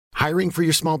Hiring for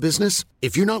your small business?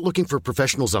 If you're not looking for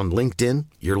professionals on LinkedIn,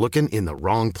 you're looking in the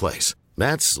wrong place.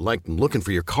 That's like looking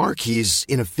for your car keys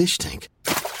in a fish tank.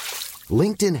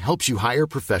 LinkedIn helps you hire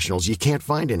professionals you can't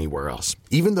find anywhere else,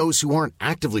 even those who aren't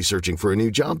actively searching for a new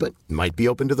job but might be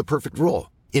open to the perfect role.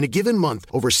 In a given month,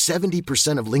 over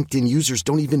 70% of LinkedIn users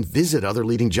don't even visit other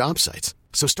leading job sites.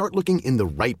 So start looking in the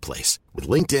right place. With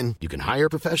LinkedIn, you can hire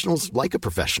professionals like a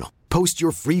professional. Post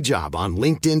your free job on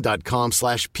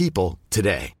linkedin.com/people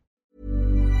today.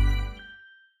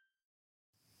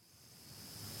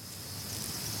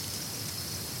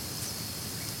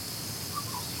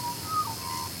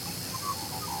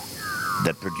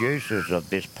 The producers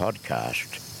of this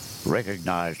podcast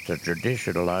recognise the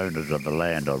traditional owners of the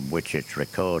land on which it's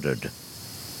recorded.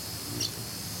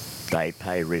 They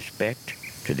pay respect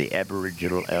to the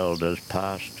Aboriginal elders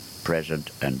past,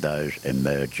 present and those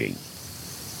emerging.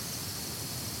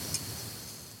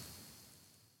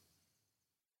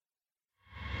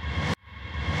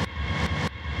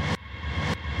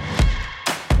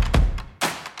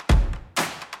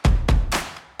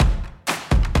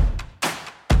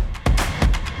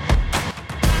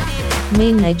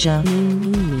 Teenager.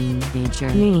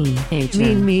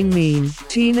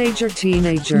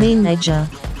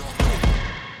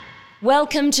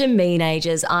 Welcome to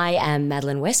Meenagers. I am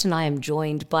Madeline West and I am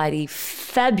joined by the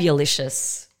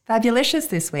fabulicious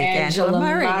this week, Angela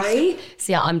Murray.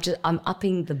 See, I'm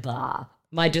upping the bar.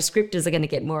 My descriptors are going to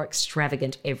get more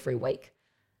extravagant every week.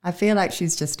 I feel like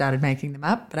she's just started making them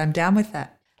up, but I'm down with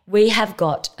that. We have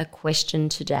got a question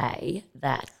today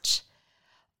that,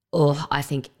 I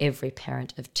think every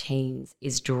parent of teens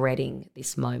is dreading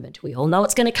this moment. We all know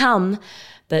it's going to come,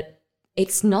 but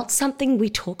it's not something we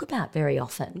talk about very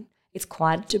often. It's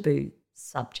quite a taboo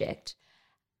subject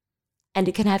and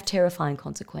it can have terrifying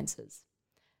consequences.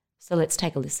 So let's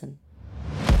take a listen.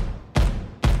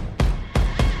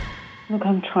 Look,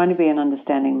 I'm trying to be an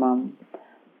understanding mum,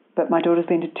 but my daughter's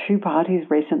been to 2 parties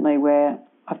recently where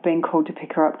I've been called to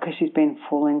pick her up because she's been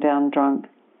falling down drunk.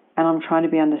 And I'm trying to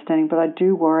be understanding, but I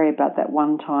do worry about that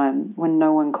one time when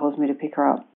no one calls me to pick her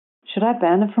up. Should I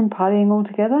ban her from partying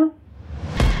altogether?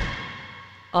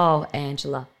 Oh,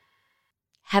 Angela,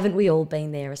 haven't we all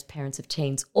been there as parents of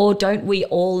teens? Or don't we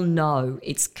all know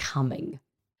it's coming?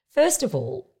 First of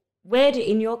all,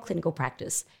 in your clinical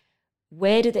practice,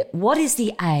 what is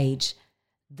the age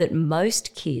that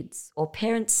most kids or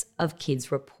parents of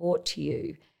kids report to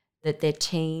you that their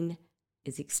teen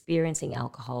is experiencing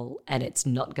alcohol and it's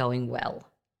not going well?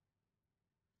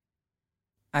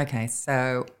 Okay,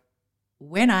 so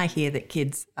when I hear that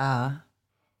kids are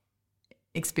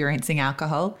experiencing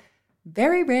alcohol,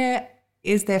 very rare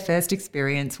is their first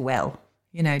experience well.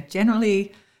 You know,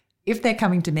 generally, if they're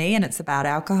coming to me and it's about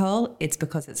alcohol, it's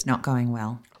because it's not going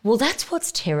well. Well, that's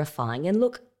what's terrifying. And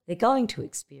look, they're going to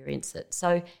experience it.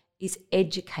 So is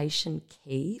education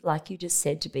key, like you just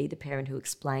said, to be the parent who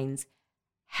explains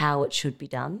how it should be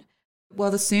done? Well,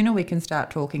 the sooner we can start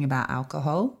talking about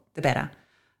alcohol, the better.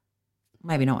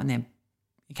 Maybe not when they're,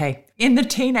 in the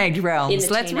teenage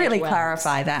realms. Let's really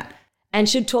clarify that. And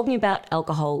should talking about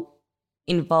alcohol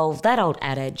involve that old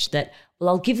adage that, well,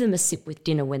 I'll give them a sip with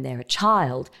dinner when they're a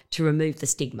child to remove the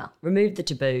stigma, remove the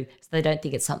taboo, so they don't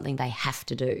think it's something they have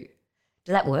to do.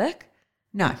 Does that work?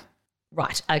 No.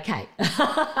 Right, okay.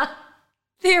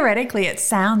 Theoretically, it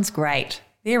sounds great.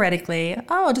 Theoretically,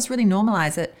 I'll just really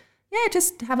normalise it. Yeah,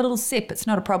 just have a little sip. It's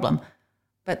not a problem.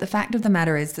 But the fact of the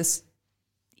matter is this: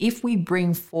 if we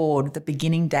bring forward the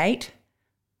beginning date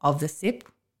of the sip,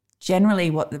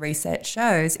 generally what the research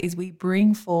shows is we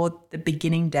bring forward the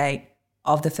beginning date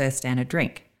of the first standard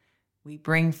drink. We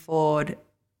bring forward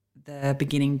the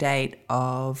beginning date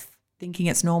of thinking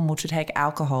it's normal to take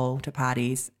alcohol to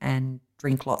parties and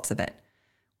drink lots of it.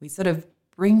 We sort of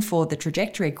bring forward the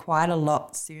trajectory quite a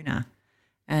lot sooner.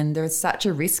 And there is such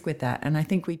a risk with that. And I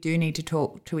think we do need to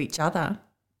talk to each other,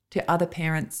 to other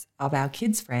parents of our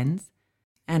kids' friends,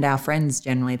 and our friends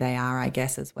generally they are, I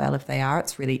guess, as well. If they are,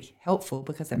 it's really helpful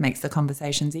because it makes the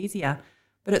conversations easier.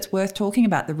 But it's worth talking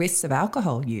about the risks of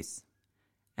alcohol use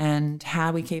and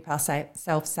how we keep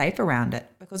ourselves safe around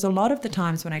it. Because a lot of the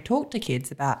times when I talk to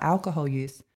kids about alcohol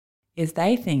use is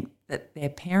they think that their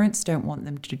parents don't want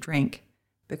them to drink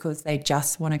because they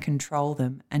just want to control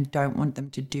them and don't want them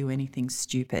to do anything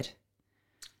stupid.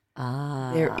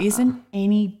 There isn't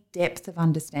any depth of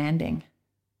understanding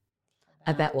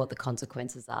about what the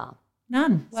consequences are.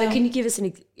 None. So can you give us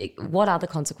what are the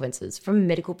consequences from a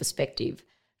medical perspective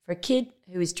for a kid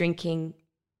who is drinking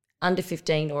under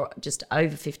 15 or just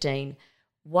over 15?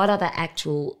 What are the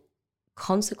actual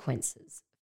consequences?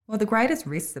 Well, the greatest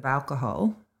risks of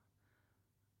alcohol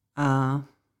are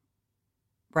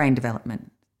brain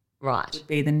development. Right. would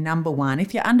be the number one.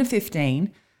 If you're under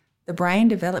 15, the brain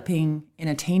developing in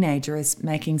a teenager is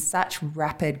making such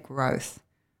rapid growth.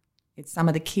 It's some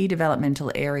of the key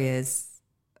developmental areas.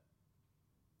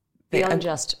 Beyond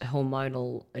just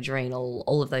hormonal, adrenal,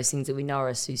 all of those things that we know are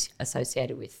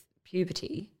associated with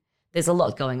puberty, there's a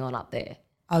lot going on up there.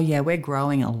 Oh, yeah, we're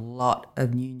growing a lot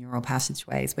of new neural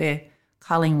passageways. We're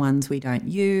culling ones we don't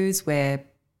use. We're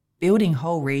building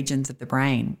whole regions of the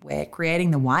brain. We're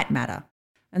creating the white matter.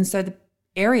 And so the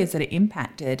areas that are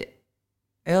impacted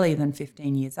earlier than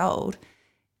 15 years old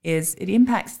is it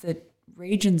impacts the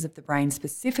regions of the brain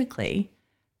specifically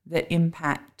that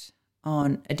impact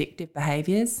on addictive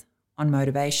behaviours, on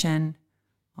motivation,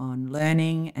 on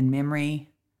learning and memory,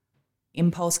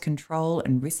 impulse control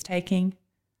and risk-taking.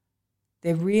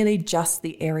 They're really just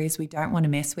the areas we don't want to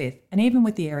mess with, and even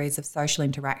with the areas of social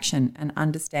interaction and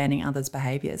understanding others'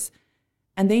 behaviours.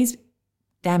 And these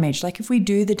damage, like if we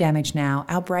do the damage now,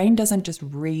 our brain doesn't just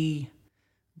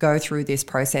go through this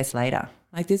process later.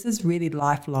 Like this is really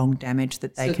lifelong damage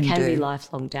that they can do. So it can be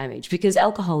lifelong damage because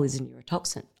alcohol is a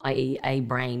neurotoxin, i.e. a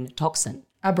brain toxin.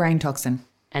 A brain toxin.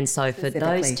 And so for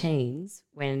those teens,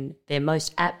 when they're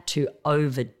most apt to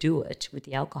overdo it with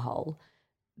the alcohol,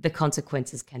 the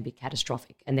consequences can be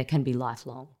catastrophic and they can be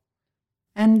lifelong.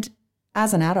 And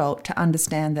as an adult, to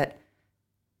understand that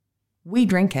we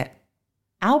drink it,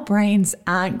 our brains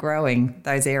aren't growing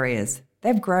those areas.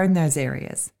 They've grown those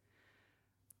areas.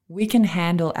 We can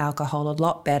handle alcohol a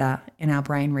lot better in our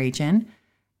brain region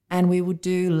and we will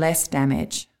do less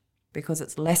damage because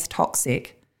it's less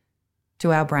toxic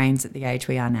to our brains at the age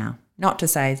we are now. Not to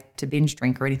say to binge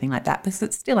drink or anything like that because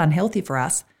it's still unhealthy for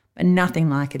us, but nothing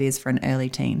like it is for an early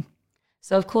teen.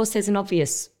 So, of course, there's an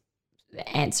obvious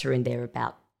answer in there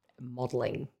about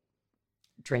modelling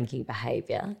drinking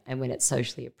behaviour and when it's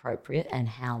socially appropriate and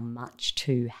how much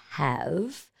to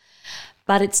have.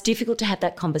 But it's difficult to have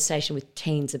that conversation with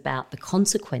teens about the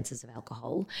consequences of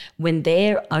alcohol when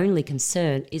their only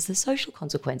concern is the social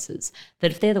consequences.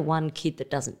 That if they're the one kid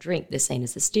that doesn't drink, they're seen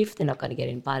as the stiff, they're not going to get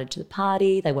invited to the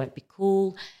party, they won't be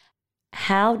cool.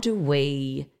 How do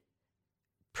we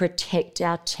protect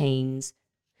our teens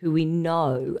who we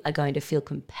know are going to feel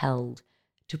compelled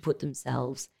to put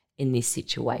themselves in this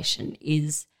situation?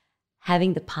 Is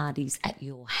having the parties at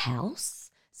your house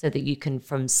so that you can,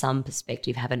 from some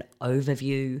perspective, have an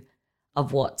overview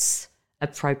of what's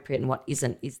appropriate and what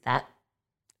isn't, is that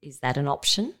an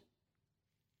option?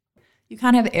 You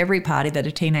can't have every party that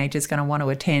a teenager is going to want to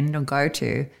attend or go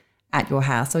to at your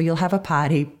house, or you'll have a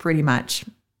party pretty much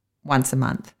once a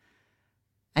month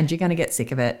and you're going to get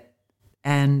sick of it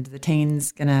and the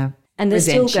teen's going to And they're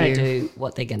resent still going you. to do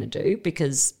what they're going to do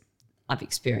because I've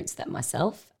experienced that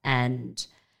myself, and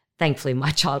thankfully my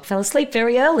child fell asleep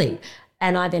very early.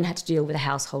 And I then had to deal with a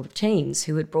household of teens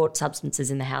who had brought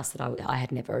substances in the house that I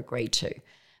had never agreed to.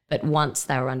 But once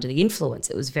they were under the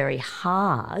influence, it was very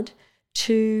hard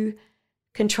to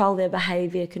control their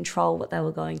behaviour, control what they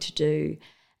were going to do.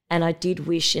 And I did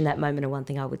wish in that moment, and one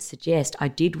thing I would suggest, I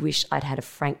did wish I'd had a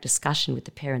frank discussion with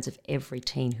the parents of every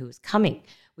teen who was coming,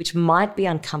 which might be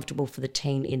uncomfortable for the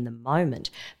teen in the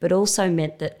moment, but also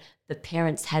meant that the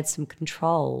parents had some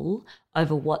control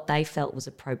over what they felt was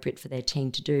appropriate for their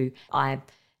teen to do. I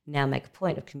now make a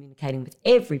point of communicating with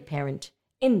every parent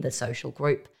in the social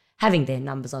group, having their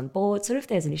numbers on board, so if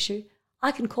there's an issue,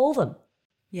 I can call them.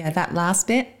 Yeah, that last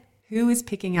bit, who is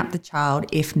picking up the child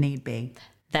if need be?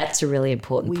 That's a really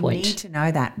important point. We need to know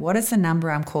that. What is the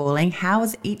number I'm calling? How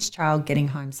is each child getting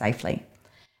home safely?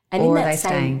 And or in are that they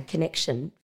same staying?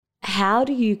 connection, how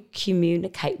do you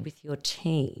communicate with your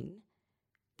teen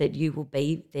that you will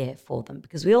be there for them?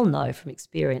 Because we all know from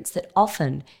experience that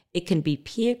often it can be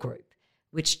peer group,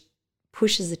 which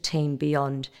pushes a teen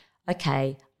beyond,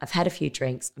 okay, I've had a few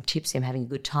drinks, I'm tipsy, I'm having a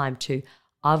good time, to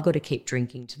I've got to keep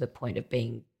drinking to the point of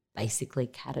being basically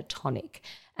catatonic.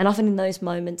 And often in those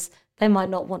moments, they might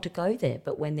not want to go there,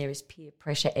 but when there is peer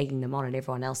pressure egging them on and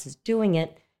everyone else is doing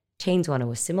it, teens want to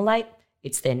assimilate,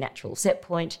 it's their natural set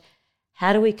point.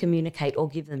 How do we communicate or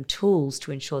give them tools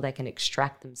to ensure they can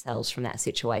extract themselves from that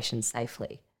situation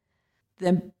safely?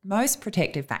 The most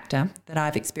protective factor that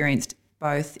I've experienced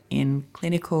both in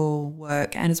clinical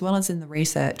work and as well as in the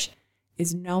research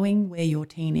is knowing where your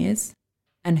teen is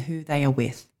and who they are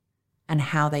with and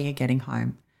how they are getting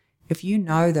home. If you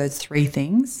know those three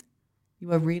things,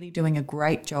 you are really doing a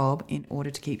great job in order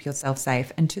to keep yourself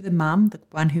safe. And to the mum, the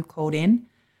one who called in,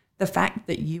 the fact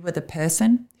that you were the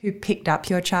person who picked up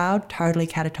your child totally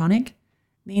catatonic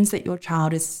means that your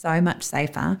child is so much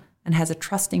safer and has a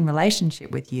trusting relationship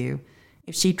with you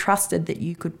if she trusted that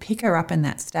you could pick her up in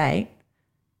that state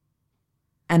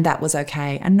and that was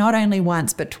okay. And not only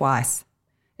once, but twice.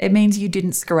 It means you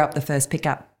didn't screw up the first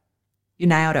pickup. You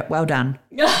nailed it. Well done.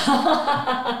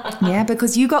 Yeah,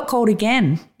 because you got called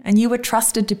again and you were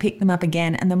trusted to pick them up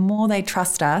again. And the more they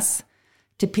trust us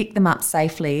to pick them up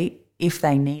safely if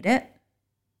they need it,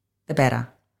 the better.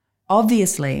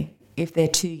 Obviously, if they're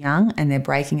too young and they're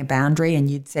breaking a boundary and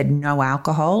you'd said no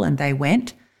alcohol and they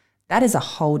went, that is a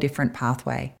whole different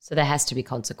pathway. So there has to be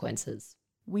consequences.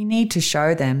 We need to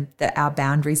show them that our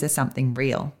boundaries are something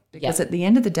real. Because at the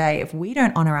end of the day, if we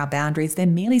don't honour our boundaries, they're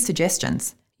merely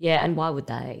suggestions. Yeah, and why would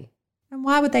they? And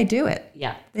why would they do it?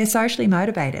 Yeah. They're socially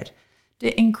motivated.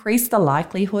 To increase the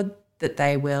likelihood that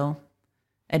they will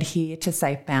adhere to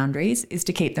safe boundaries is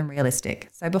to keep them realistic.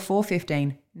 So before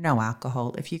 15, no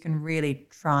alcohol, if you can really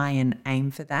try and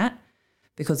aim for that,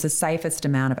 because the safest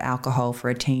amount of alcohol for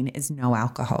a teen is no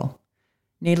alcohol.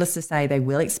 Needless to say, they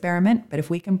will experiment, but if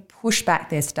we can push back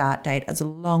their start date as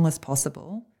long as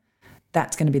possible,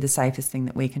 that's going to be the safest thing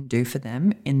that we can do for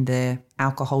them in their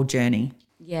alcohol journey.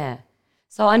 Yeah.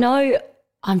 So I know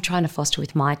I'm trying to foster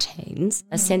with my teens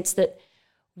a sense that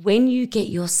when you get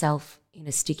yourself in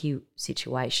a sticky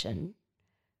situation,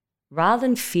 rather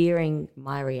than fearing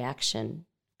my reaction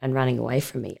and running away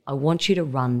from me, I want you to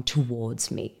run towards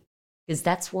me, because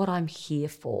that's what I'm here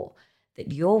for,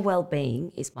 that your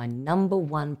well-being is my number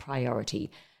one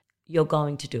priority. You're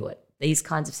going to do it. These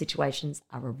kinds of situations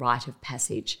are a rite of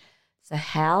passage. So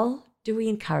how do we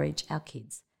encourage our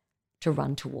kids to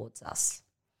run towards us?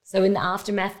 So in the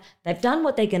aftermath, they've done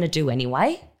what they're going to do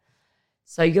anyway.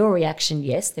 So your reaction,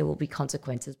 yes, there will be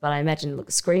consequences, but I imagine,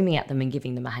 screaming at them and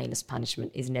giving them a heinous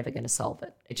punishment is never going to solve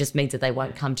it. It just means that they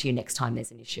won't come to you next time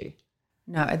there's an issue.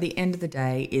 No, at the end of the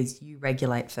day is you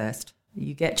regulate first.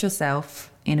 You get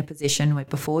yourself in a position where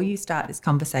before you start this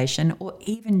conversation, or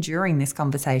even during this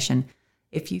conversation,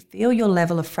 if you feel your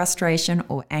level of frustration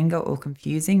or anger or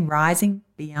confusing rising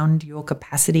beyond your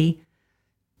capacity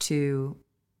to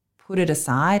put it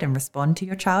aside and respond to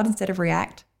your child instead of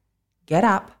react, get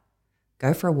up,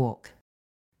 go for a walk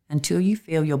until you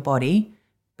feel your body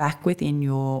back within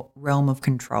your realm of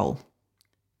control,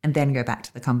 and then go back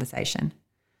to the conversation.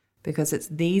 Because it's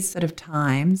these sort of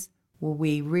times where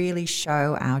we really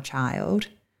show our child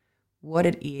what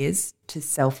it is to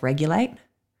self-regulate,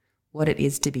 what it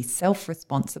is to be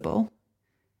self-responsible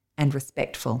and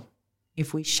respectful.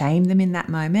 If we shame them in that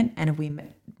moment and if we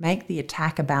make the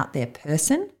attack about their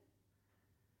person,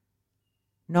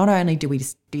 not only do we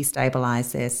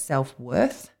destabilise their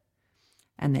self-worth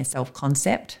and their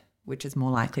self-concept, which is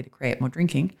more likely to create more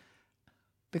drinking,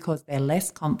 because they're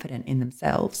less confident in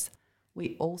themselves,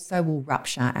 we also will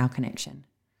rupture our connection.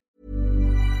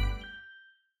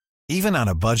 Even on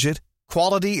a budget,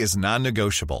 quality is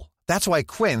non-negotiable. That's why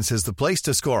Quince is the place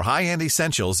to score high-end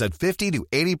essentials at 50 to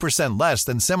 80% less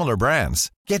than similar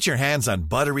brands. Get your hands on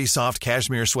buttery soft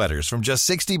cashmere sweaters from just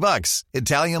 $60,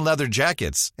 Italian leather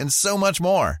jackets, and so much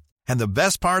more. And the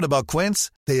best part about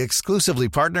Quince, they exclusively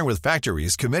partner with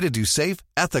factories committed to safe,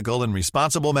 ethical, and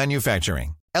responsible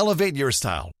manufacturing. Elevate your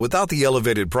style without the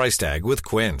elevated price tag with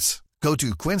Quince. Go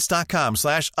to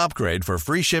quince.com/upgrade for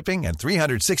free shipping and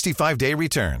 365-day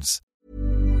returns.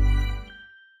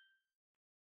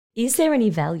 Is there any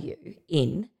value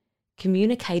in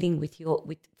communicating with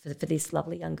for this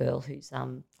lovely young girl who's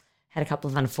had a couple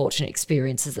of unfortunate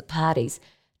experiences at parties,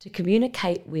 to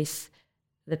communicate with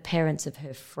the parents of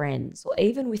her friends or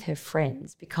even with her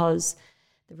friends? Because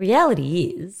the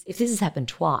reality is, if this has happened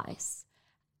twice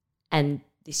and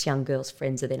this young girl's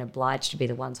friends are then obliged to be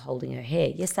the ones holding her hair,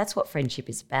 yes, that's what friendship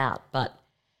is about. But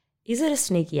is it a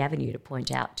sneaky avenue to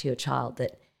point out to your child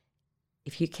that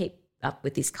if you keep up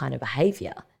with this kind of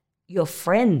behaviour, your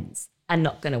friends are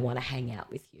not going to want to hang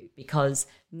out with you, because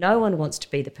no one wants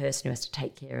to be the person who has to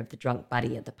take care of the drunk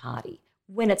buddy at the party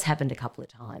when it's happened a couple of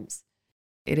times?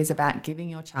 It is about giving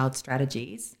your child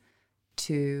strategies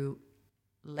to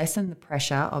lessen the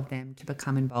pressure of them to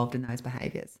become involved in those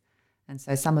behaviours. And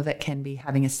so some of it can be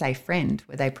having a safe friend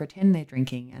where they pretend they're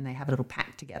drinking and they have a little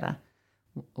pact together,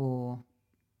 or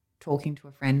talking to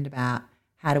a friend about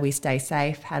how do we stay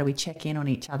safe, how do we check in on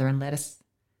each other and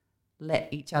let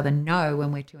each other know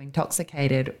when we're too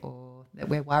intoxicated or that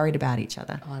we're worried about each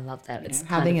other. Oh, I love that. It's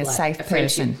having a safe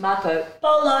person. Marco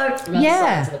Polo from other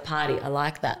sides of the party. I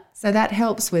like that. So that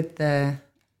helps with the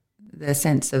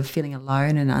sense of feeling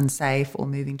alone and unsafe, or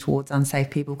moving towards unsafe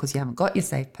people because you haven't got your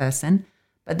safe person.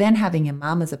 But then having your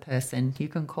mum as a person you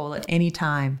can call at any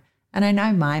time. And I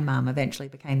know my mum eventually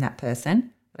became that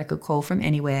person that I could call from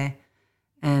anywhere.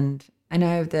 And I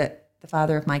know that the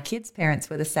father of my kids' parents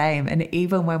were the same. And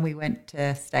even when we went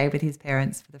to stay with his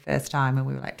parents for the first time when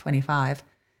we were like 25,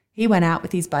 he went out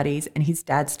with his buddies and his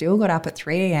dad still got up at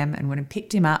 3 a.m. and went and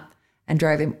picked him up and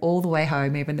drove him all the way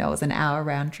home, even though it was an hour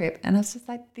round trip. And I was just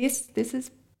like, this is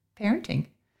parenting.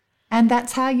 And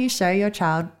that's how you show your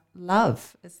child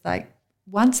love. It's like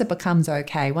once it becomes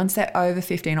okay, once they're over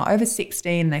 15 or over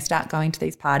 16, they start going to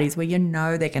these parties where you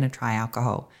know they're going to try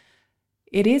alcohol.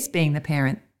 It is being the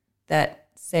parent that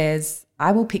says,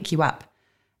 I will pick you up.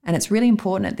 And it's really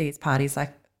important at these parties,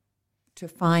 like, to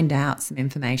find out some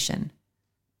information.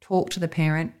 Talk to the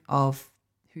parent of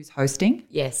who's hosting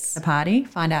Yes. the party,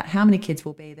 find out how many kids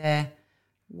will be there,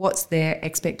 what's their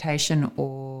expectation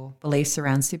or beliefs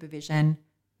around supervision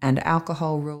and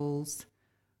alcohol rules,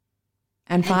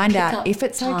 and find out if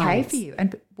it's okay for you.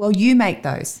 And, well, you make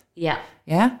those. Yeah.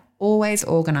 Yeah? Always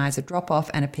organise a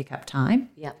drop-off and a pick-up time.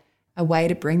 Yeah. A way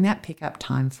to bring that pick-up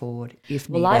time forward if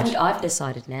needed. Well, I've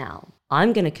decided now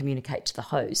I'm going to communicate to the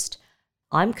host,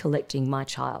 I'm collecting my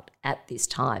child at this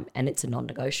time and it's a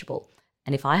non-negotiable.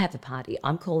 And if I have a party,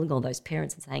 I'm calling all those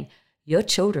parents and saying, your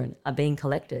children are being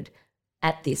collected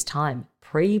at this time.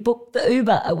 Pre-book the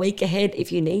Uber a week ahead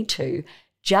if you need to,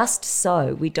 just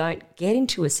so we don't get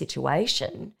into a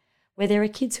situation where there are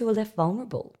kids who are left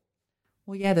vulnerable.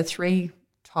 Well, yeah, the 3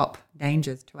 top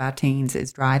dangers to our teens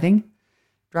is driving,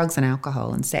 drugs and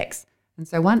alcohol, and sex. And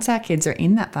so once our kids are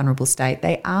in that vulnerable state,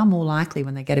 they are more likely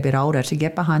when they get a bit older to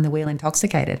get behind the wheel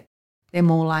intoxicated. They're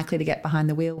more likely to get behind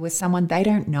the wheel with someone they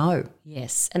don't know.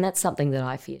 Yes, and that's something that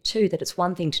I fear too, that it's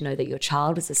one thing to know that your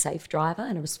child is a safe driver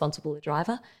and a responsible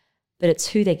driver, but it's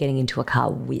who they're getting into a car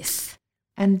with.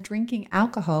 And drinking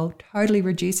alcohol totally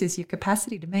reduces your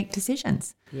capacity to make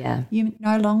decisions. Yeah. You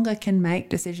no longer can make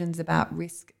decisions about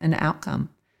risk and outcome.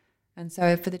 And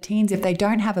so for the teens, if they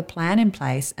don't have a plan in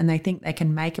place and they think they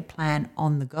can make a plan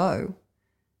on the go,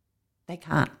 they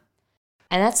can't.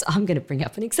 And I'm going to bring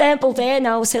up an example there.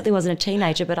 No, I certainly wasn't a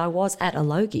teenager, but I was at a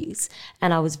Logies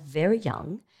and I was very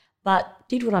young, but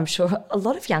did what I'm sure a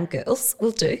lot of young girls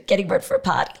will do, getting ready for a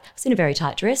party. I was in a very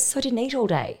tight dress, so I didn't eat all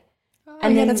day.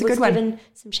 And then that's a good one. given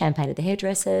some champagne at the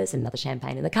hairdressers and another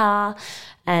champagne in the car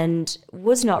and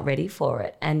was not ready for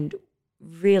it and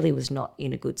really was not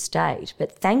in a good state.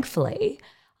 But thankfully,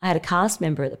 I had a cast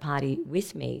member at the party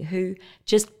with me who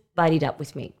just buddied up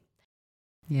with me.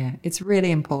 Yeah, it's really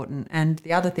important. And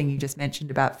the other thing you just mentioned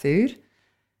about food,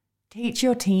 teach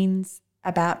your teens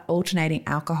about alternating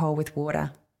alcohol with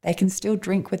water. They can still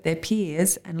drink with their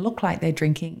peers and look like they're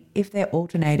drinking if they're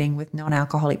alternating with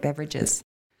non-alcoholic beverages.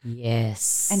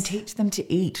 Yes. And teach them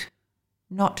to eat,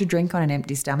 not to drink on an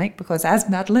empty stomach, because as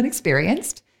Madeline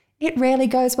experienced, it rarely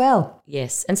goes well.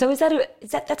 Yes. And so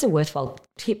that's a worthwhile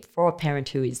tip for a parent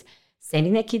who is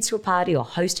sending their kids to a party or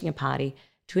hosting a party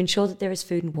to ensure that there is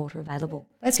food and water available.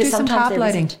 Let's do some carb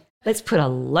loading. Let's put a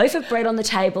loaf of bread on the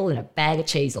table and a bag of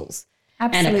Cheezels.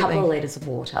 Absolutely. And a couple of litres of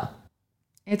water.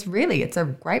 It's a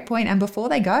great point. And before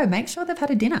they go, make sure they've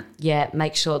had a dinner. Yeah,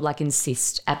 make sure,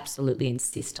 absolutely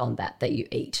insist on that you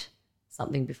eat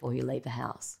something before you leave the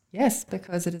house. Yes,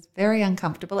 because it is very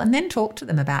uncomfortable. And then talk to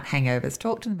them about hangovers,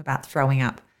 talk to them about throwing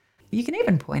up. You can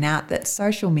even point out that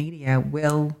social media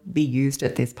will be used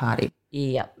at this party.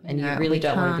 Yeah, and you really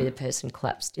don't want to be the person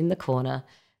collapsed in the corner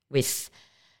with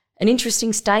an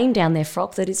interesting stain down their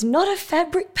frock that is not a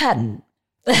fabric pattern.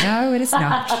 No, it is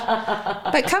not.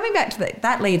 But coming back to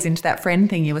that leads into that friend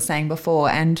thing you were saying before,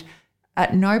 and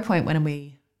at no point when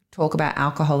we talk about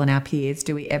alcohol and our peers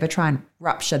do we ever try and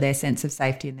rupture their sense of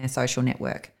safety in their social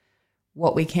network.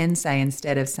 What we can say,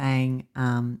 instead of saying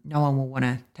no one will want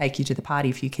to take you to the party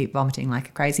if you keep vomiting like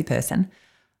a crazy person,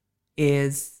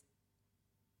 is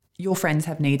your friends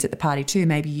have needs at the party too.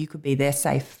 Maybe you could be their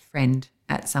safe friend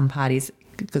at some parties,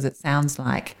 because it sounds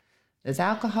like there's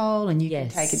alcohol and you can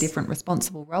take a different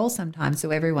responsible role sometimes,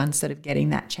 so everyone's sort of getting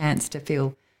that chance to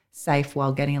feel safe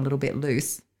while getting a little bit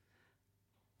loose,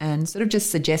 and sort of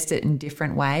just suggest it in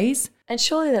different ways. And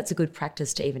surely that's a good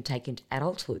practice to even take into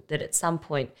adulthood, that at some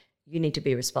point you need to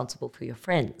be responsible for your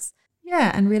friends.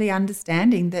 Yeah, and really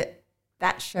understanding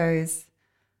that shows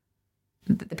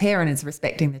that the parent is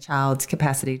respecting the child's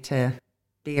capacity to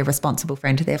be a responsible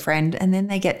friend to their friend, and then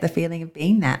they get the feeling of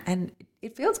being that, and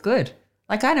it feels good.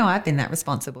 Like, I know I've been that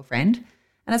responsible friend,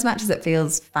 and as much as it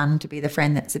feels fun to be the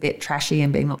friend that's a bit trashy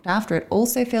and being looked after, it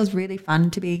also feels really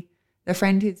fun to be the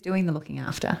friend who's doing the looking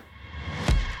after.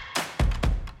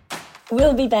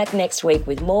 We'll be back next week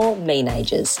with more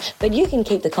Meenagers, but you can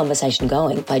keep the conversation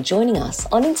going by joining us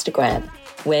on Instagram.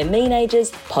 We're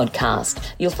Meenagers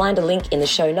Podcast. You'll find a link in the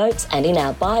show notes and in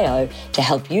our bio to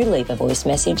help you leave a voice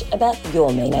message about your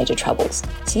Meenager troubles,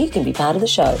 so you can be part of the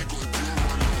show.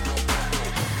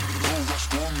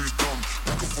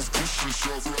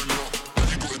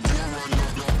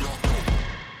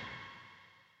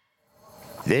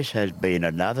 This has been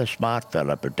another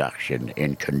Smartfella production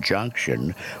in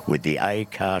conjunction with the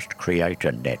Acast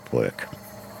Creator Network.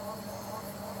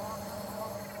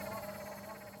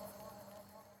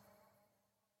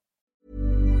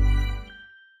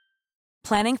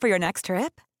 Planning for your next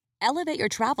trip? Elevate your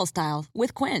travel style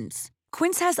with Quince.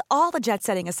 Quince has all the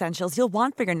jet-setting essentials you'll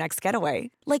want for your next getaway,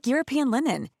 like European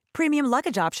linen, premium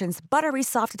luggage options, buttery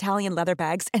soft Italian leather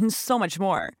bags, and so much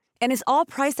more. And is all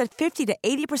priced at 50 to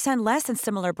 80% less than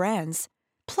similar brands.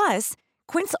 Plus,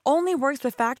 Quince only works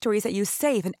with factories that use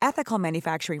safe and ethical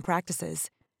manufacturing practices.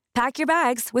 Pack your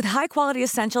bags with high-quality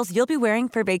essentials you'll be wearing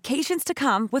for vacations to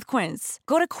come with Quince.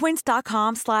 Go to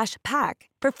quince.com/pack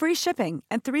for free shipping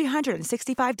and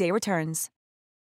 365-day returns.